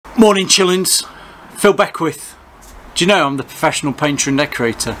Morning chillins, Phil Beckwith. Do you know I'm the professional painter and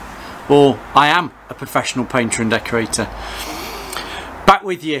decorator? Or I am a professional painter and decorator. Back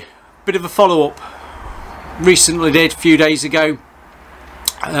with you, bit of a follow-up. Recently did, a few days ago,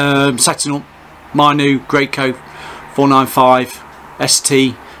 setting up my new Graco 495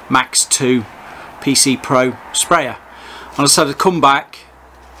 ST Max 2 PC Pro sprayer. And I said I'd come back,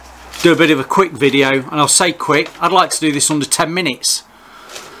 do a bit of a quick video, and I'll say quick, I'd like to do this under 10 minutes.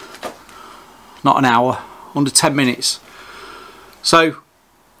 Not an hour, under 10 minutes. So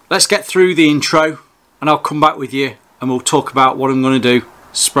let's get through the intro and I'll come back with you and we'll talk about what I'm going to do,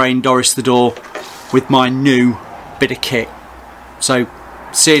 spraying Doris the door with my new bit of kit. So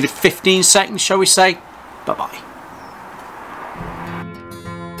see you in 15 seconds, shall we say? Bye bye.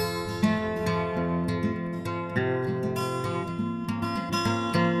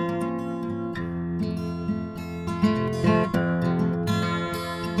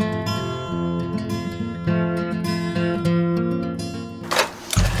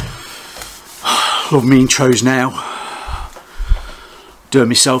 Love me intros now. Do it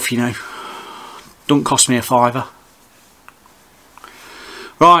myself, you know. Don't cost me a fiver.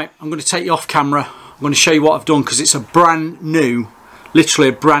 Right, I'm going to take you off camera. I'm going to show you what I've done because it's a brand new, literally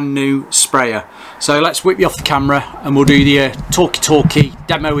a brand new sprayer. So let's whip you off the camera and we'll do the talky,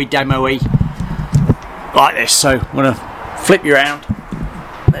 demo-y, like this. So I'm going to flip you around.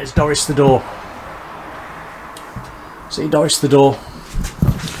 There's Doris the door. See Doris the door.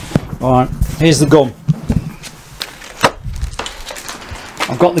 Alright, here's the gun.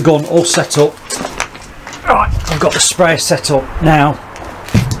 I've got the gun all set up. Alright, I've got the sprayer set up now.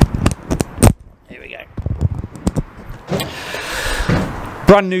 Here we go.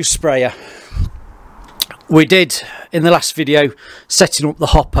 Brand new sprayer. We did, in the last video, setting up the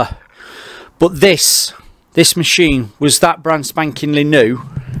hopper. But this machine was that brand spankingly new.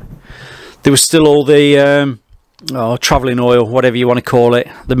 There was still all the travelling oil, whatever you want to call it,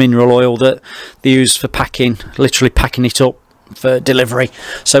 the mineral oil that they use for packing, literally packing it up for delivery.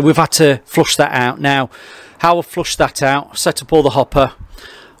 So we've had to flush that out. Now, how I flushed that out, set up all the hopper,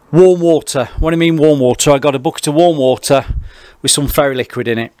 warm water. What I mean warm water, I got a bucket of warm water with some fairy liquid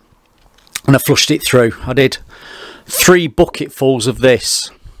in it and I flushed it through. I did 3 bucketfuls of this.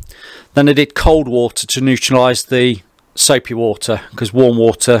 Then I did cold water to neutralise the soapy water, because warm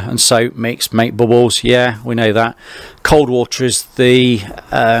water and soap make bubbles. Yeah, we know that. Cold water is the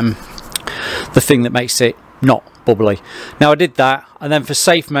thing that makes it not bubbly. Now I did that, and then for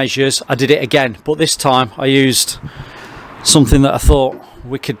safe measures I did it again, but this time I used something that I thought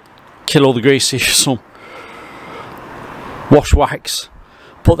we could kill all the grease, some wash wax,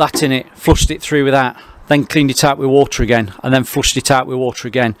 put that in it, flushed it through with that, then cleaned it out with water again, and then flushed it out with water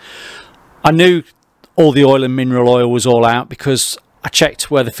again. I knew all the oil and mineral oil was all out because I checked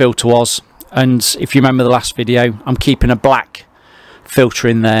where the filter was, and if you remember the last video, I'm keeping a black filter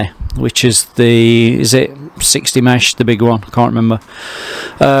in there, which is the, is it 60 mesh, the big one, I can't remember.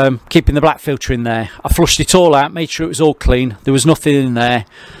 Keeping the black filter in there. I flushed it all out, made sure it was all clean, there was nothing in there,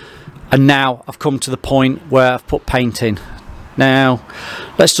 and now I've come to the point where I've put paint in. Now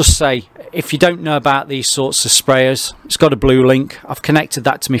let's just say, if you don't know about these sorts of sprayers, it's got a blue link. I've connected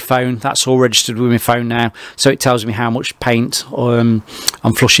that to my phone. That's all registered with my phone now, so it tells me how much paint I'm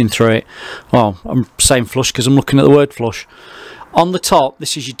flushing through it. Well, I'm saying flush because I'm looking at the word flush. On the top,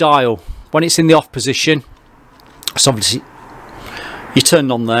 this is your dial. When it's in the off position, it's obviously you turn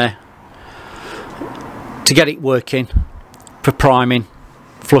on there to get it working. For priming,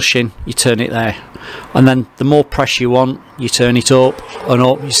 flushing, you turn it there, and then the more pressure you want, you turn it up and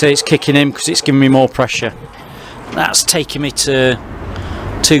up. You see it's kicking in because it's giving me more pressure. That's taking me to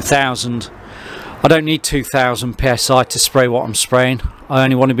 2000. I don't need 2000 psi to spray what I'm spraying. I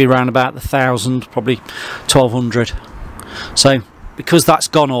only want to be around about the 1000, probably 1200. So because that's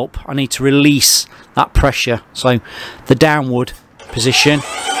gone up, I need to release that pressure. So the downward position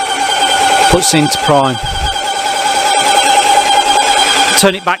puts into prime.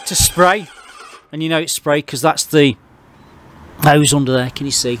 Turn it back to spray, and you know it's spray because that's the hose under there. Can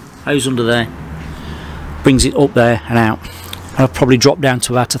you see? Hose under there brings it up there and out. I'll probably drop down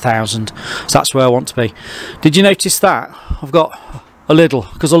to about 1000, so that's where I want to be. Did you notice that I've got a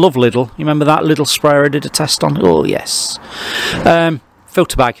Lidl, because I love Lidl? You remember that Lidl sprayer I did a test on? Oh yes.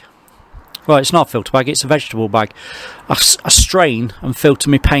 Filter bag. Well, it's not a filter bag, it's a vegetable bag. I strain and filter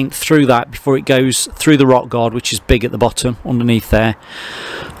my paint through that before it goes through the rock guard, which is big at the bottom underneath there,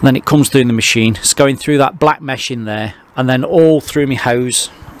 and then it comes through the machine. It's going through that black mesh in there, and then all through my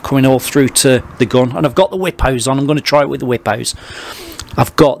hose, coming all through to the gun. And I've got the whip hose on. I'm going to try it with the whip hose.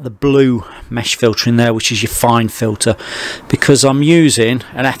 I've got the blue mesh filter in there, which is your fine filter, because I'm using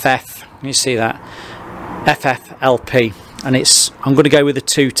an FF, you see that, FFLP, and I'm going to go with a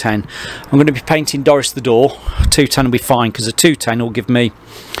 210. I'm going to be painting Doris the door. 210 will be fine, because a 210 will give me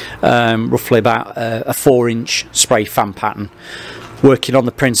roughly about a 4-inch spray fan pattern, working on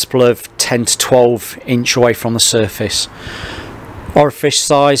the principle of 10 to 12 inch away from the surface. Orifice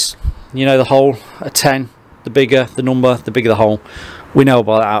size, you know the hole, a 10, the bigger the number, the bigger the hole. We know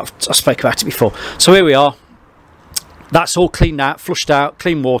about that, I spoke about it before. So here we are, that's all cleaned out, flushed out,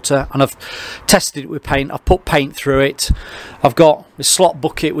 clean water, and I've tested it with paint. I've put paint through it. I've got the slot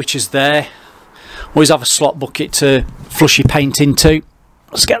bucket, which is there. Always have a slot bucket to flush your paint into.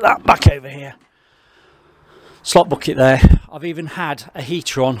 Let's get that back over here. Slot bucket there. I've even had a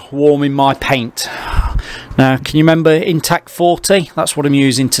heater on warming my paint. Now, can you remember Intact 40? That's what I'm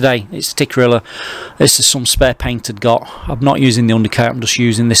using today. It's Tickerilla. This is some spare paint I'd got. I'm not using the undercoat, I'm just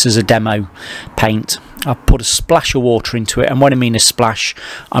using this as a demo paint. I've put a splash of water into it, and when I mean a splash,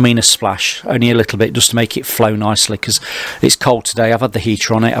 I mean a splash, only a little bit, just to make it flow nicely, because it's cold today. I've had the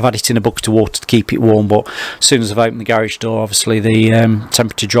heater on it, I've had it in a bucket of water to keep it warm, but as soon as I've opened the garage door, obviously the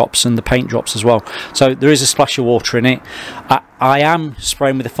temperature drops and the paint drops as well. So there is a splash of water in it. I am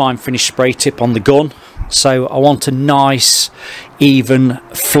spraying with a fine finish spray tip on the gun, so I want a nice even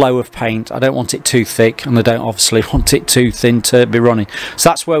flow of paint. I don't want it too thick, and I don't obviously want it too thin to be running. So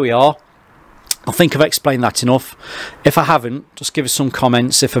that's where we are. I think I've explained that enough. If I haven't, just give us some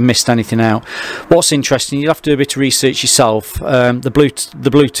comments if I missed anything out. What's interesting, you'll have to do a bit of research yourself. The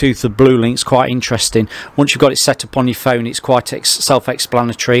Bluetooth, the Blue Link's quite interesting. Once you've got it set up on your phone, it's quite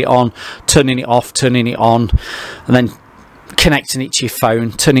self-explanatory on turning it off, turning it on, and then connecting it to your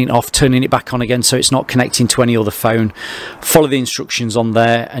phone, turning it off, turning it back on again, so it's not connecting to any other phone. Follow the instructions on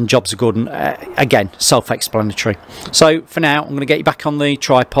there and jobs are good, and again, self-explanatory. So for now, I'm going to get you back on the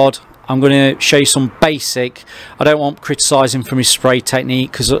tripod. I'm going to show you some basic, I don't want criticising from his spray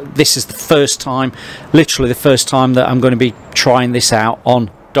technique, because this is the first time, literally the first time, that I'm going to be trying this out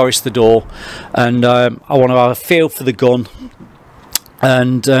on Doris the door, and I want to have a feel for the gun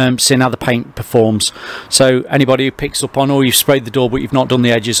and seeing how the paint performs. So anybody who picks up on, oh, you've sprayed the door but you've not done the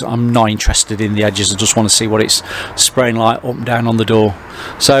edges, I'm not interested in the edges. I just want to see what it's spraying like up and down on the door.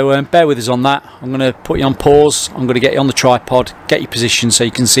 So bear with us on that. I'm going to put you on pause, I'm going to get you on the tripod, get you positioned so you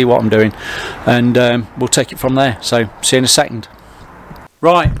can see what I'm doing, and we'll take it from there. So see you in a second.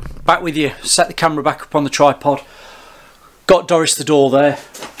 Right, back with you. Set the camera back up on the tripod. Got Doris the door there.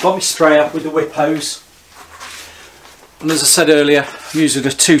 Got my sprayer with the whip hose. And as I said earlier, I'm using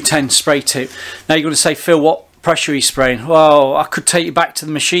a 210 spray tip. Now you're going to say, Phil, what pressure are you spraying? Well, I could take you back to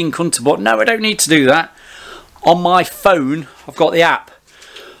the machine, couldn't I? But no, I don't need to do that. On my phone, I've got the app.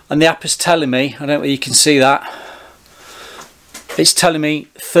 And the app is telling me, I don't know whether you can see that, it's telling me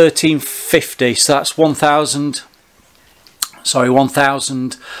 1350. So that's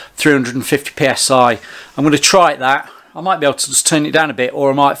 1,350 PSI. I'm going to try that. I might be able to just turn it down a bit,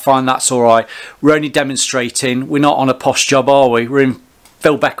 or I might find that's alright. We're only demonstrating, we're not on a posh job, are we? We're in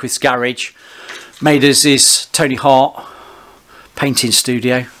Phil Beckwith's garage. Made us his Tony Hart painting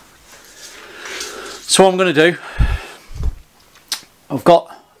studio. So what I'm going to do, I've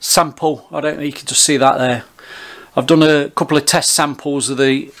got sample, I don't know, you can just see that there. I've done a couple of test samples of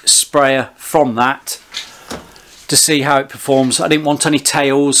the sprayer from that to see how it performs. I didn't want any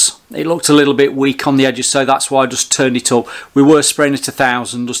tails. It looked a little bit weak on the edges, so that's why I just turned it up. We were spraying at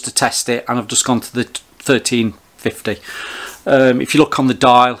 1,000 just to test it, and I've just gone to the 1350. If you look on the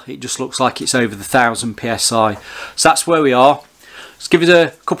dial, it just looks like it's over the 1,000 PSI. So that's where we are. Let's give it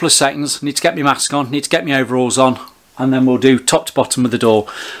a couple of seconds. Need to get my mask on, need to get my overalls on, and then we'll do top to bottom of the door.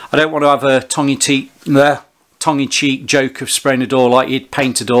 I don't want to have a tongue-in-cheek joke of spraying a door like you'd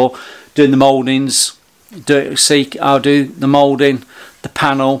paint a door, doing the mouldings. I'll do the moulding, the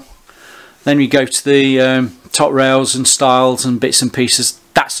panel, then we go to the top rails and styles and bits and pieces.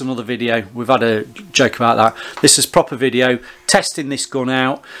 That's another video. We've had a joke about that. This is proper video, testing this gun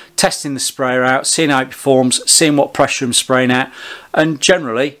out, testing the sprayer out, seeing how it performs, seeing what pressure I'm spraying at, and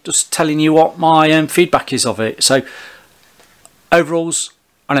generally just telling you what my feedback is of it. So overalls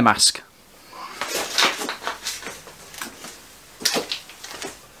and a mask.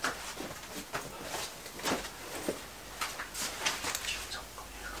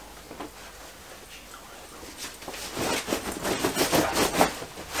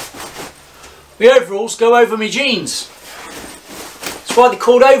 The overalls go over my jeans. That's why they're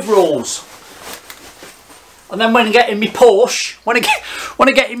called overalls. And then when I get in my Porsche, when I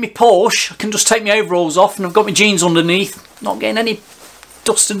get in my Porsche, I can just take my overalls off and I've got my jeans underneath, not getting any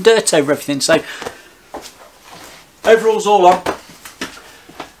dust and dirt over everything. So overalls all on.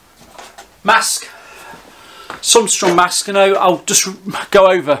 Mask. Sunstrom mask. I know, I'll just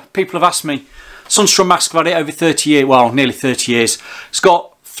go over. People have asked me. Sunstrom mask, I've had it over 30 years, well, nearly 30 years. It's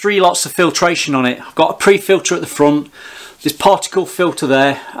got 3 lots of filtration on it. I've got a pre-filter at the front, there's particle filter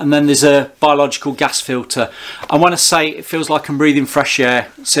there, and then there's a biological gas filter. And when I say it feels like I'm breathing fresh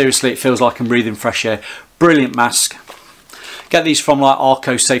air, seriously, it feels like I'm breathing fresh air. Brilliant mask. Get these from like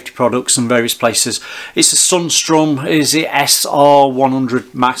Arco Safety Products and various places. It's a Sunstrom, is it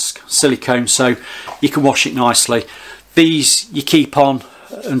SR100 mask, silicone, so you can wash it nicely. These you keep on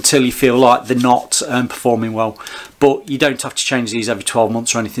until you feel like they're not performing well, but you don't have to change these every 12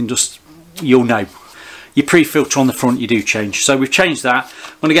 months or anything, just you'll know. Your pre-filter on the front you do change, so we've changed that.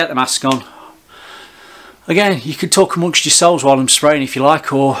 I'm going to get the mask on. Again, you can talk amongst yourselves while I'm spraying if you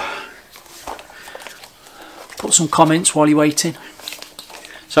like, or put some comments while you're waiting.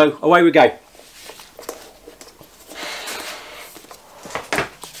 So away we go.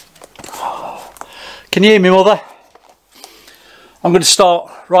 Can you hear me, mother? I'm going to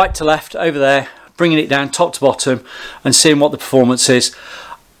start right to left over there, bringing it down top to bottom and seeing what the performance is.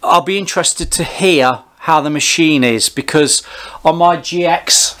 I'll be interested to hear how the machine is, because on my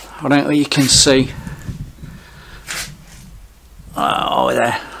GX, I don't know if you can see, oh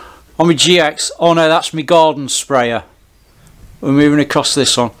there, on my GX, oh no, that's my garden sprayer. We're moving across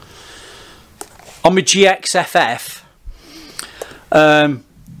this one. On my GX FF,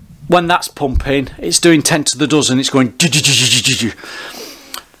 when that's pumping, it's doing 10 to the dozen, it's going.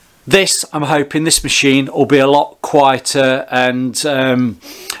 This, I'm hoping this machine will be a lot quieter, and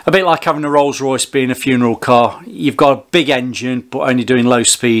a bit like having a Rolls Royce being a funeral car. You've got a big engine but only doing low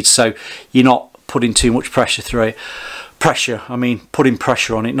speed, so you're not putting too much pressure through it. Pressure, I mean putting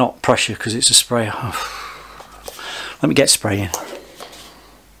pressure on it, not pressure because it's a sprayer. Let me get spraying.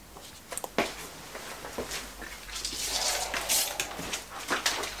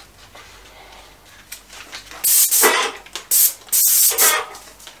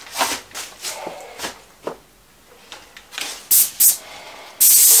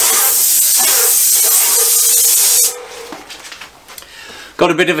 Got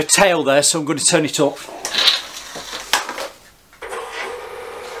a bit of a tail there, so I'm going to turn it up.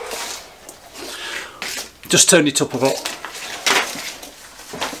 Just turn it up a bit.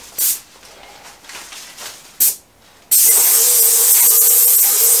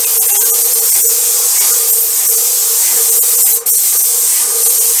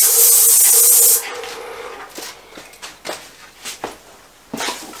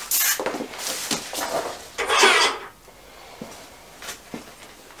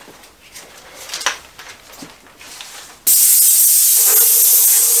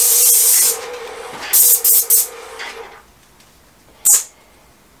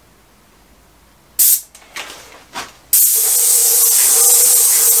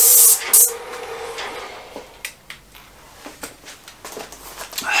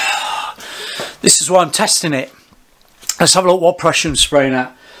 This is why I'm testing it. Let's have a look what pressure I'm spraying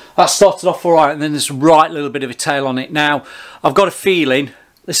at. That started off alright, and then there's a right little bit of a tail on it. Now, I've got a feeling,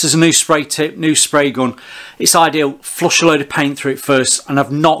 this is a new spray tip, new spray gun. It's ideal, flush a load of paint through it first, and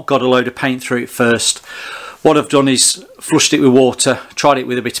I've not got a load of paint through it first. What I've done is flushed it with water, tried it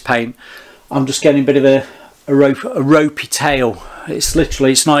with a bit of paint. I'm just getting a bit of a ropey tail. It's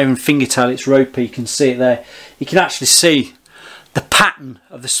literally, it's not even fingertail, it's ropey, you can see it there. You can actually see the pattern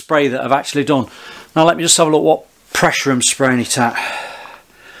of the spray that I've actually done. Now let me just have a look what pressure I'm spraying it at.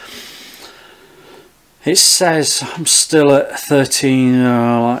 It says I'm still at 13,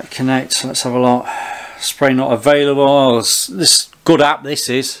 like connect, let's have a look. Spray not available. Oh, this good app this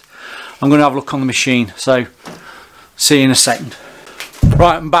is. I'm going to have a look on the machine, so see you in a second.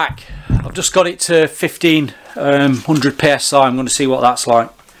 Right, I'm back. I've just got it to 1500 psi. I'm going to see what that's like.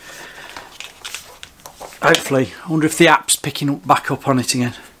 Hopefully, I wonder if the app's picking up back up on it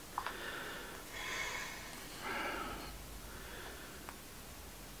again.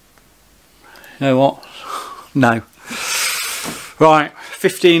 You know what? No. Right,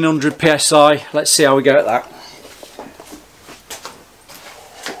 1500 psi. Let's see how we go at that.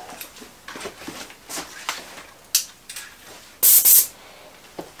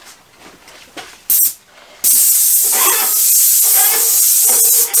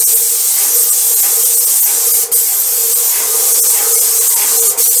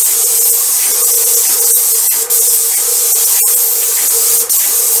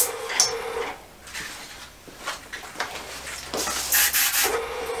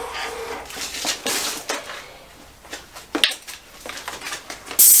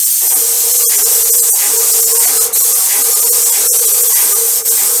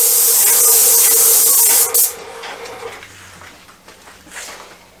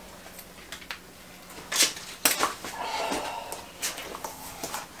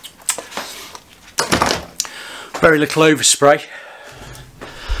 Very little overspray.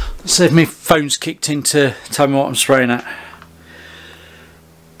 Let's see if my phone's kicked in to tell me what I'm spraying at.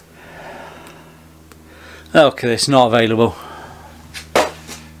 Okay, it's not available.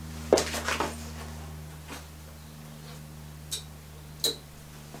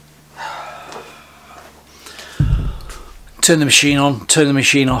 Turn the machine on, turn the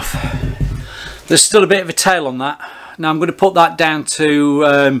machine off. There's still a bit of a tail on that. Now I'm going to put that down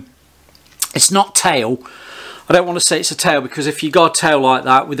to, it's not tail. I don't want to say it's a tail, because if you got a tail like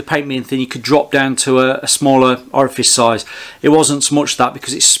that with the paint being thin, you could drop down to a smaller orifice size. It wasn't so much that,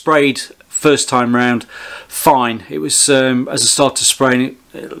 because it sprayed first time round fine. It was as I started spraying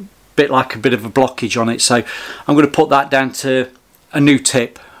it, a bit like a bit of a blockage on it. So I'm going to put that down to a new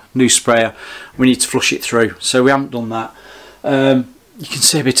tip, new sprayer. We need to flush it through, so we haven't done that. You can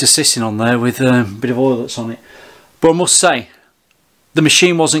see a bit of sissing on there with a bit of oil that's on it, but I must say the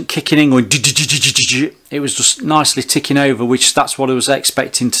machine wasn't kicking in going, it was just nicely ticking over, which that's what I was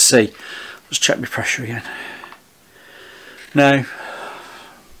expecting to see. Let's check my pressure again. No,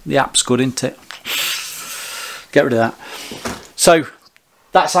 the app's good, isn't it? Get rid of that. So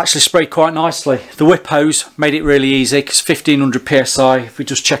that's actually sprayed quite nicely. The whip hose made it really easy, because 1500 psi, if we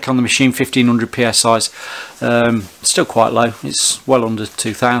just check on the machine, 1500 psi's still quite low. It's well under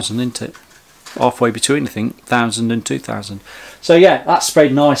 2000, isn't it? Halfway between, I think, 1000 and 2000. So yeah, that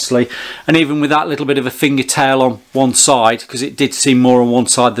sprayed nicely, and even with that little bit of a finger tail on one side, because it did seem more on one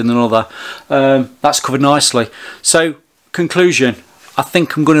side than another, that's covered nicely. So conclusion, I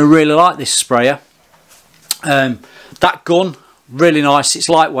think I'm going to really like this sprayer. That gun, really nice. It's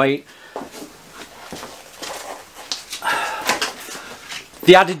lightweight.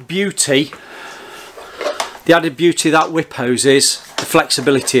 The added beauty of that whip hose is the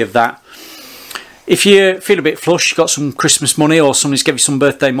flexibility of that. If you feel a bit flush, you've got some Christmas money, or somebody's given you some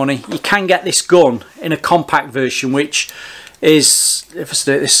birthday money, you can get this gun in a compact version, which is, if I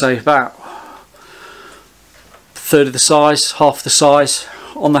say this, say about a third of the size, half the size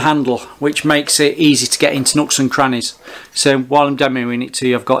on the handle, which makes it easy to get into nooks and crannies. So while I'm demoing it to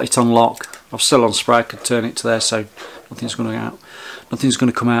you, I've got it on lock. I'm still on spray. I could turn it to there, so nothing's going to go out. Nothing's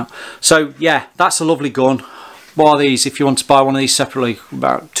going to come out. So yeah, that's a lovely gun. What are these? If you want to buy one of these separately,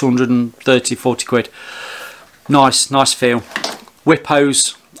 about 230, 40 quid. Nice feel. Whip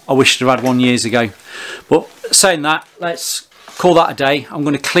hose, I wish I'd have had one years ago. But saying that, let's call that a day. I'm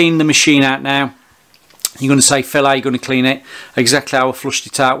going to clean the machine out now. You're going to say, Phil, how are you going to clean it? Exactly how I flushed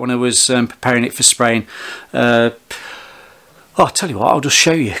it out when I was preparing it for spraying. Oh, I'll tell you what, I'll just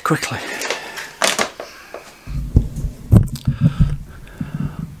show you quickly.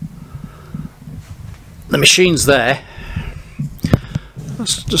 The machine's there.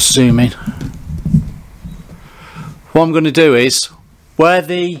 Let's just zoom in. What I'm going to do is, where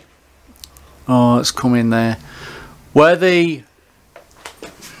the, oh, it's come in there, where the,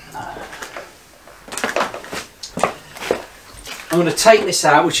 I'm going to take this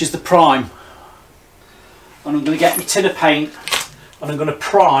out, which is the prime, and I'm going to get my tin of paint, and I'm going to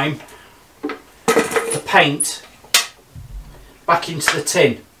prime the paint back into the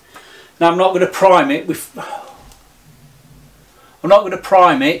tin. Now I'm not going to prime it with,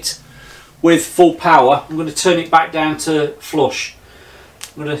 full power. I'm going to turn it back down to flush.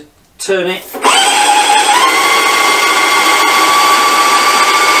 I'm going to turn it.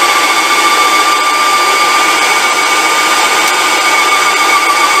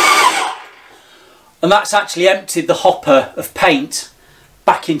 And that's actually emptied the hopper of paint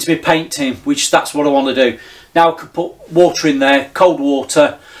back into my paint tin, which that's what I want to do. Now I can put water in there, cold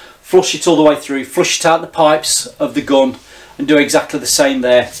water, flush it all the way through, flush it out the pipes of the gun, and do exactly the same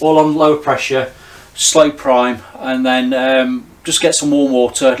there, all on lower pressure, slow prime, and then just get some warm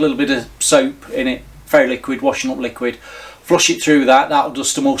water, a little bit of soap in it, very liquid, washing up liquid, flush it through that, that'll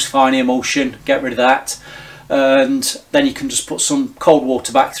just emulsify any emulsion, get rid of that, and then you can just put some cold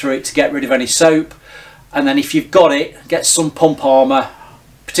water back through it to get rid of any soap. And then if you've got it, get some pump armour,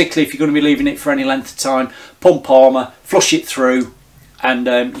 particularly if you're going to be leaving it for any length of time, pump armour, flush it through, and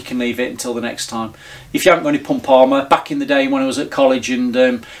you can leave it until the next time. If you haven't got any pump armour, back in the day when I was at college and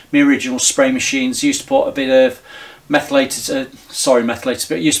my original spray machines used to put a bit of methylated,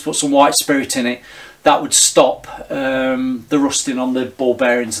 but used to put some white spirit in it. That would stop the rusting on the ball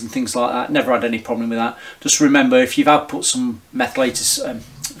bearings and things like that. Never had any problem with that. Just remember, if you've had put some methylated,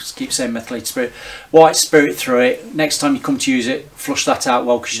 just keep saying methylated spirit, white spirit through it, next time you come to use it, flush that out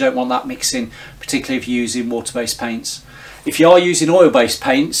well, because you don't want that mixing, particularly if you're using water-based paints. If you are using oil-based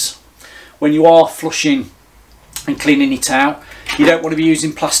paints, when you are flushing and cleaning it out, you don't want to be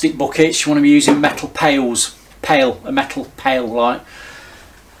using plastic buckets, you want to be using metal pails, a metal pail like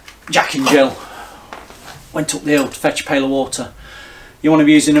Jack and Jill. went up the hill to fetch a pail of water. You want to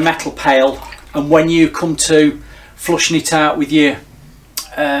be using a metal pail, and when you come to flushing it out with your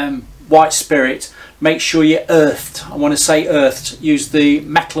white spirit, make sure you're earthed. I want to say earthed. Use the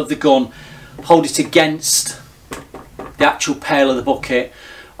metal of the gun, hold it against the actual pail of the bucket.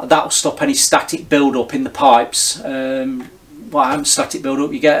 That will stop any static build up in the pipes. Well, static build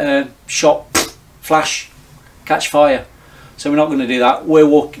up, you get a shot, flash, catch fire. So we're not going to do that. We're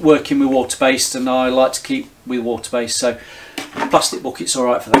working with water based, and I like to keep with water based, so plastic bucket's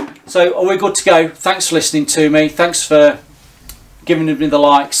alright for that. So are we good to go? Thanks for listening to me. Thanks for giving me the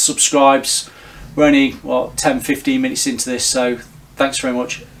likes, subscribes. We're only, what, 10-15 minutes into this, so thanks very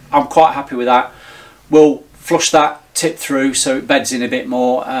much. I'm quite happy with that. We'll flush that tip through so it beds in a bit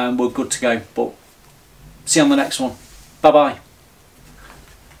more, and we're good to go. But see you on the next one. Bye bye.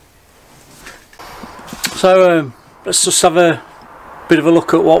 So let's just have a bit of a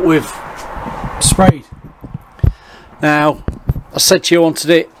look at what we've sprayed. Now, I said to you I wanted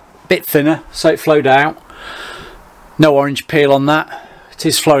it a bit thinner so it flowed out. No orange peel on that. It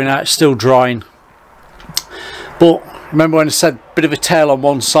is flowing out, it's still drying. But remember when I said a bit of a tail on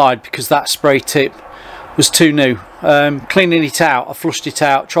one side because that spray tip was too new. Cleaning it out, I flushed it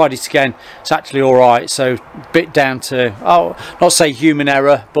out, tried it again, it's actually alright. So a bit down to, oh, not say human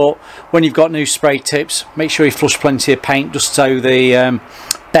error, but when you've got new spray tips, make sure you flush plenty of paint just so the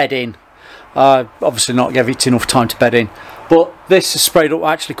bed in. Obviously not give it enough time to bed in, but this is sprayed up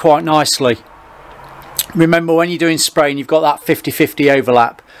actually quite nicely. Remember when you're doing spraying, you've got that 50-50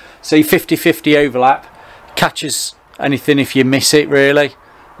 overlap. So your 50-50 overlap catches anything if you miss it, really.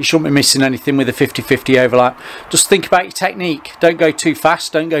 You shouldn't be missing anything with a 50-50 overlap. Just think about your technique. Don't go too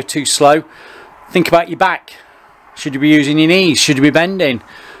fast, don't go too slow. Think about your back. Should you be using your knees? Should you be bending?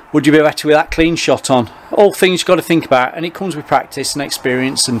 Would you be better with that clean shot on? All things you've got to think about, and it comes with practice and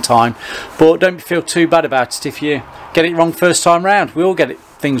experience and time. But don't feel too bad about it if you get it wrong first time round. We all get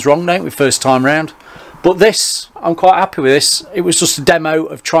things wrong, don't we, first time round? But this, I'm quite happy with this. It was just a demo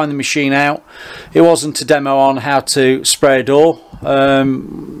of trying the machine out. It wasn't a demo on how to spray a door.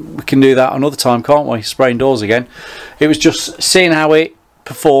 We can do that another time, can't we? Spraying doors again. It was just seeing how it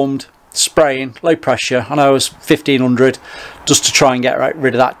performed, spraying, low pressure. I know it was 1500 just to try and get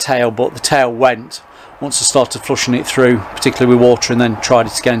rid of that tail, but the tail went once I started flushing it through, particularly with water, and then tried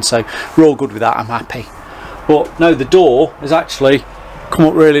it again. So we're all good with that, I'm happy. But no, the door has actually come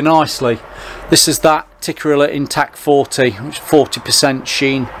up really nicely. This is that Tikkurila Intact 40, which is 40%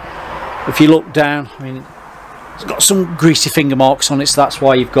 sheen. If you look down, I mean, it's got some greasy finger marks on it, so that's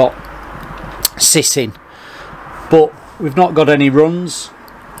why you've got sitting. But we've not got any runs.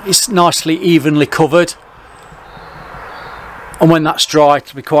 It's nicely evenly covered. And when that's dry,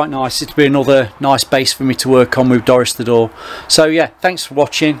 it'll be quite nice. It'll be another nice base for me to work on with Doris the door. So yeah, thanks for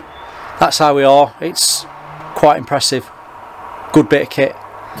watching. That's how we are. It's quite impressive. Good bit of kit.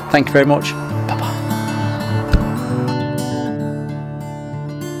 Thank you very much. Bye bye.